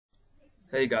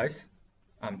Hey guys,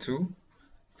 I'm Tu.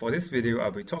 For this video,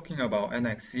 I'll be talking about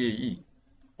NX CAE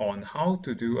on how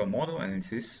to do a modal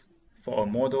analysis for a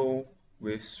model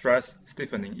with stress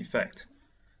stiffening effect.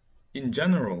 In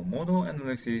general, modal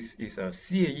analysis is a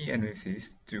CAE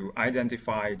analysis to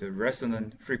identify the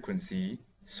resonant frequency,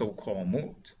 so-called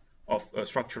mode, of a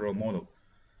structural model.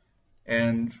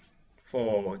 And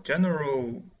for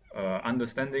general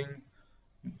understanding,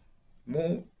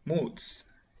 modes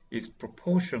is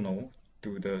proportional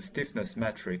to the stiffness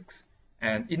matrix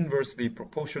and inversely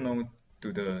proportional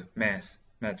to the mass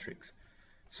matrix.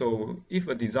 So if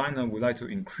a designer would like to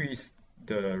increase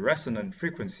the resonant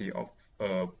frequency of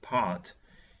a part,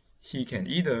 he can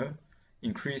either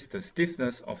increase the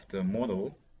stiffness of the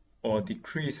model or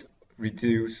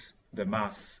reduce the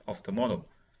mass of the model.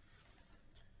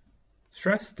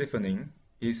 Stress stiffening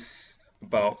is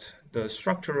about the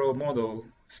structural model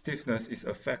stiffness is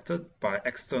affected by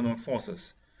external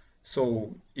forces.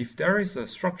 So if there is a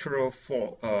structural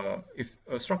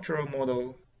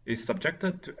model is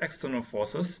subjected to external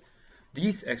forces,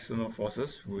 these external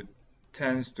forces would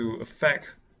tend to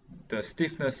affect the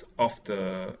stiffness of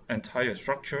the entire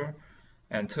structure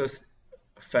and thus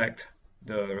affect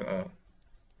the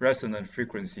resonant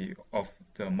frequency of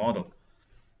the model.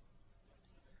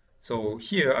 So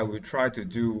here I will try to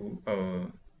do a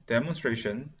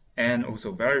demonstration and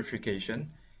also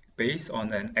verification based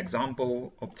on an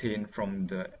example obtained from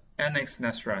the NX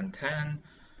Nastran 10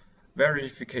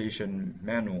 verification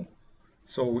manual.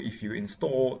 So if you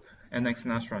install NX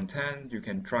Nastran 10, you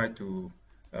can try to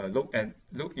look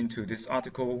into this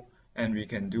article and we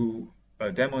can do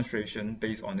a demonstration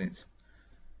based on it.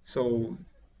 So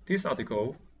this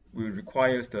article will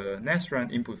require the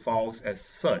Nastran input files as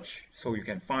such, so you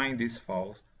can find these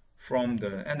files from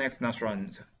the NX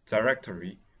Nastran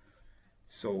directory.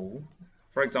 So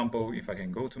for example, if I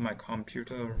can go to my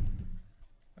computer,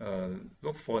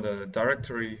 look for the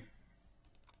directory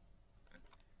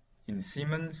in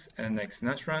Siemens NX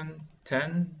Nastran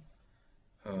 10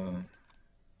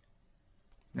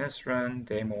 Nastran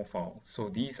demo file. So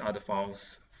these are the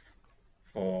files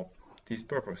for this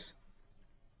purpose.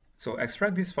 So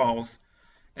extract these files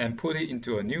and put it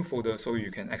into a new folder so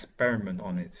you can experiment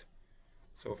on it.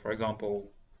 So for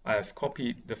example, I have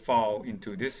copied the file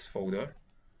into this folder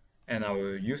and I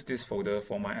will use this folder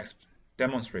for my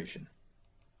demonstration.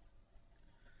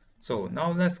 So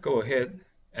now let's go ahead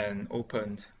and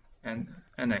open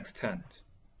NX10.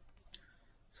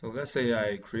 So let's say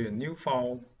I create a new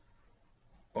file.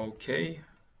 Okay.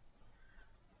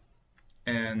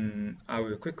 And I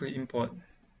will quickly import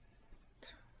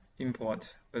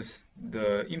as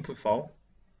the input file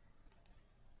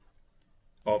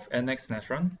of NX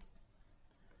Nastran.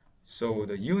 So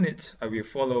the unit, I will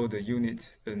follow the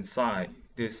unit inside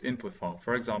this input file.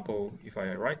 For example, if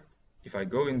I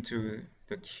go into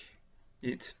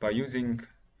it by using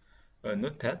a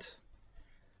notepad,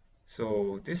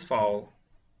 so this file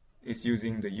is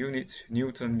using the unit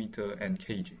Newton meter and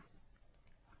kg.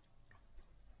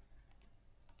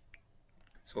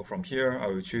 So from here, I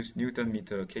will choose Newton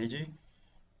meter kg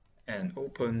and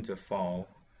open the file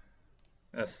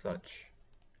as such.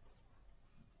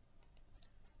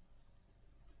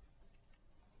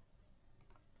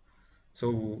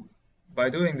 So by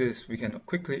doing this, we can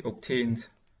quickly obtain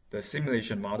the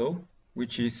simulation model,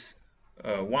 which is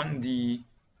a 1D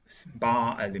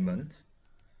bar element.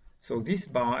 So these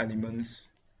bar elements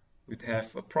would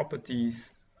have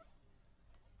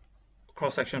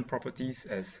cross-section properties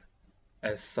as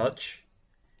such,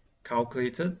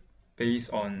 calculated based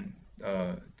on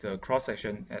the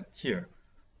cross-section at here.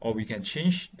 Or we can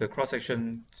change the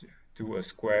cross-section to a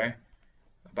square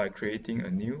by creating a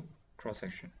new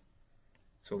cross-section.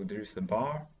 So there is a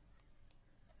bar.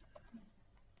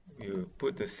 You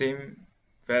put the same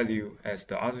value as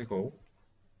the article.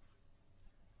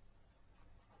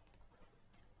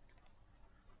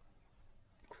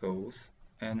 Close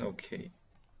and OK.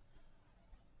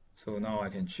 So now I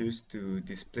can choose to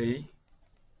display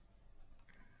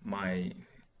my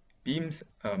beams,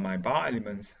 my bar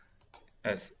elements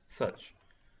as such.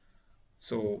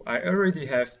 So I already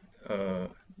have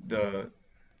the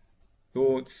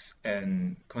loads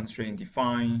and constraint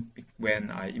defined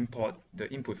when I import the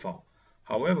input file.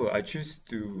 However, I choose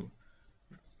to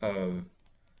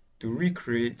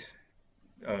recreate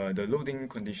the loading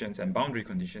conditions and boundary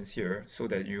conditions here so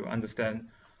that you understand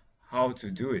how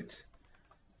to do it.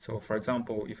 So for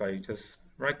example, if I just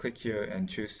right-click here and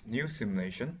choose New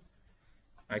Simulation,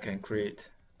 I can create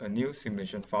a new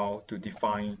simulation file to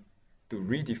redefine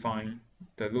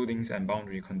the loadings and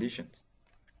boundary conditions.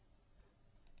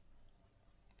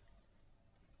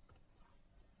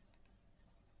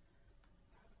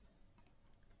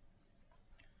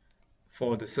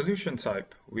 For the solution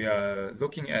type, we are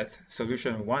looking at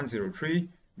solution 103,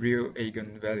 real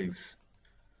eigenvalues.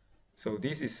 So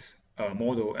this is a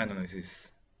modal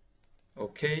analysis.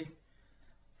 Okay.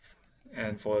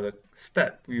 And for the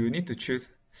step, we will need to choose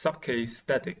subcase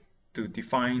static to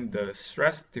define the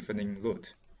stress stiffening load.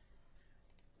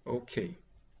 Okay.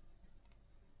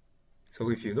 So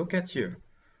if you look at here,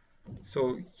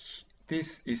 so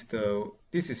this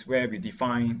is where we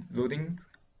define loading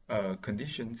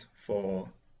conditions for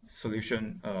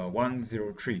solution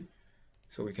 103.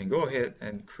 So we can go ahead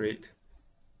and create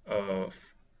a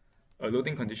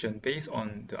loading condition based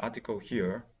on the article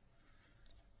here.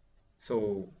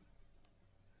 So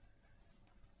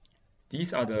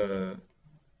these are the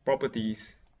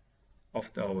properties of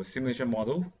our simulation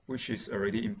model, which is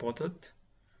already imported.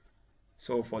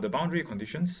 So for the boundary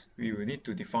conditions, we will need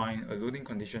to define a loading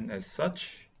condition as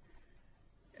such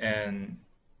and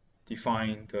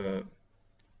define the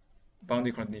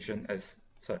boundary condition as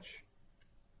such.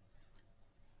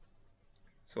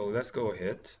 So let's go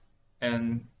ahead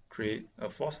and create a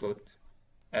force load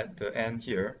at the end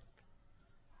here.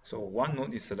 So one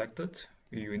node is selected.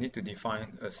 We will need to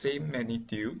define a same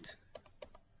magnitude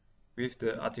with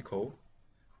the article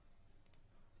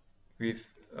with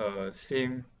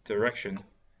same direction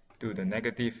to the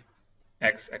negative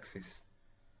x-axis.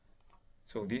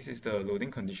 So this is the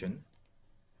loading condition.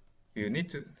 We will need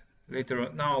to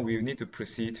now we will need to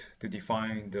proceed to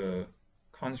define the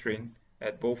constraint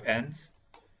at both ends.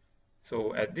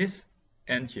 So at this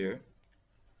end here,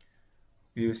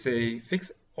 we will say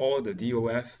fix all the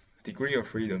DOF, degree of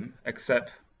freedom,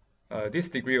 except this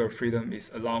degree of freedom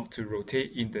is allowed to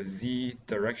rotate in the z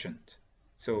direction.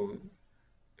 So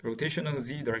rotational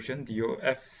z direction,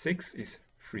 DOF6 is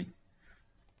free.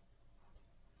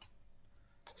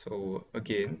 So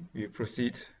again, we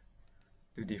proceed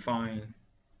to define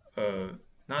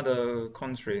another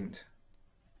constraint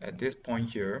at this point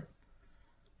here.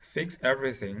 Fix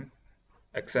everything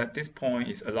except this point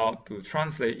is allowed to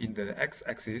translate in the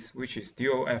x-axis, which is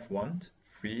DOF1,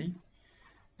 free.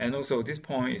 And also this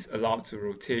point is allowed to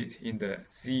rotate in the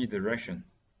z direction.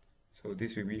 So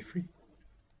this will be free.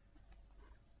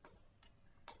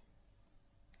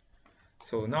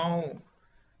 So now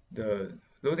the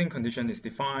loading condition is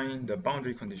defined, the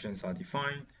boundary conditions are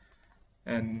defined,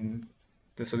 and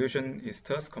the solution is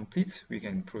thus complete. We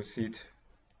can proceed.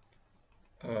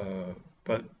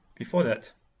 But before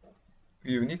that,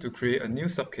 we will need to create a new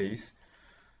subcase.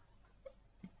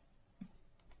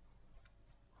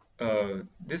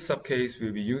 This subcase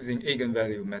will be using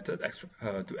eigenvalue method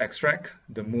to extract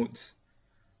the modes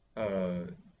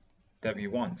that we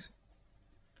want.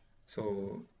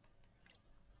 So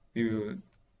we will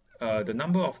the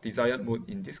number of desired mode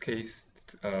in this case,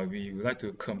 we would like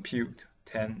to compute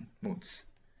 10 modes.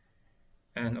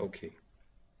 And OK.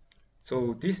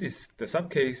 So this is the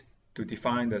subcase to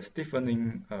define the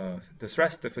stiffening, the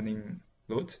stress stiffening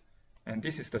load, and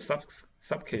this is the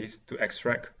subcase to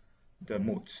extract the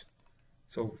modes.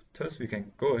 So thus we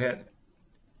can go ahead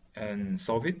and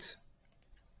solve it.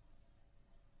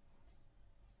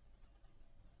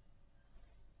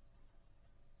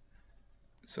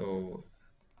 So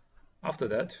after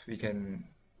that, we can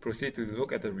proceed to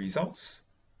look at the results.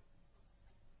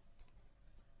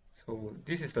 So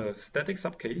this is the static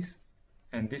subcase,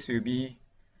 and this will be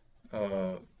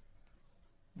the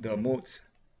modes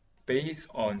based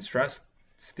on stress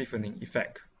stiffening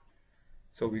effect.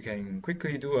 So we can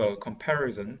quickly do a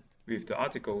comparison with the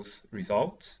article's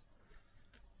results.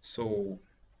 So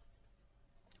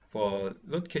for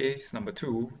load case number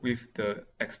 2 with the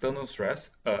external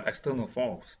stress, external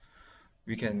force,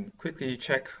 we can quickly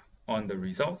check on the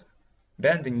result.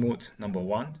 Bending mode number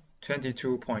 1,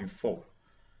 22.4.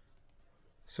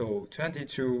 So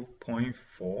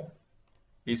 22.4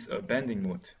 is a bending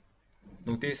mode.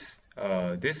 Notice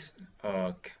this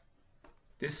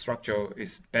structure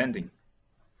is bending.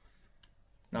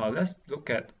 Now let's look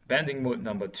at bending mode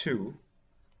number 2,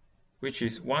 which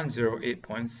is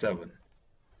 108.7.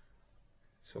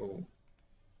 So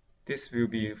this will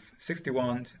be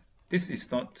 61. This is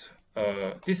not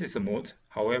this is a mode.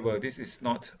 However, this is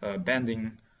not a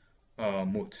bending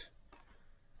mode.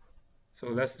 So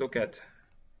let's look at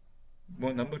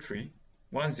mode number 3,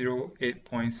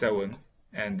 108.7,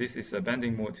 and this is a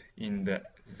bending mode in the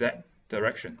Z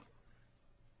direction,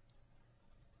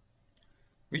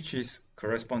 which is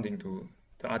corresponding to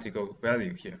the article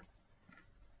value here.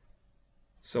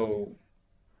 So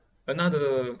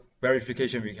another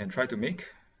verification we can try to make,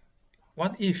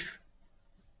 what if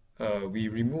we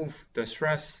remove the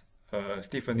stress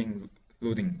stiffening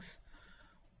loadings?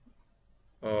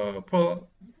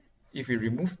 If we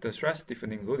remove the stress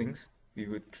stiffening loadings, we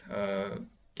would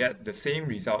get the same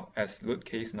result as load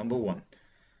case number 1.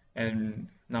 And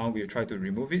now we'll try to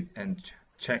remove it and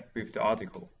check with the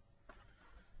article.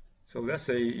 So let's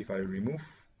say if I remove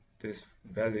this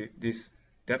value, this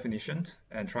definition,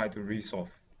 and try to resolve.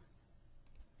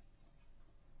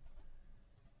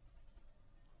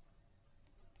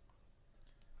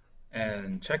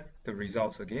 And check the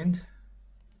results again.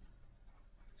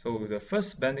 So the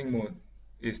first bending mode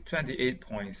is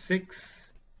 28.6,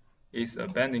 is a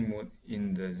bending mode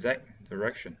in the Z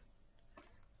direction.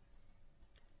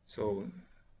 So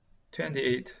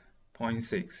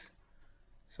 28.6.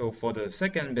 So for the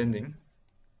second bending,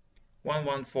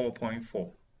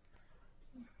 114.4.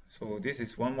 So this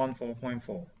is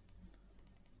 114.4.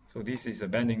 So this is a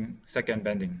bending, second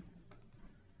bending.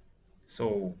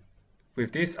 So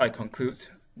with this, I conclude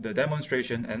the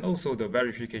demonstration and also the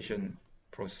verification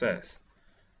process.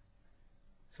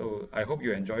 So I hope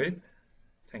you enjoy it.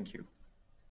 Thank you.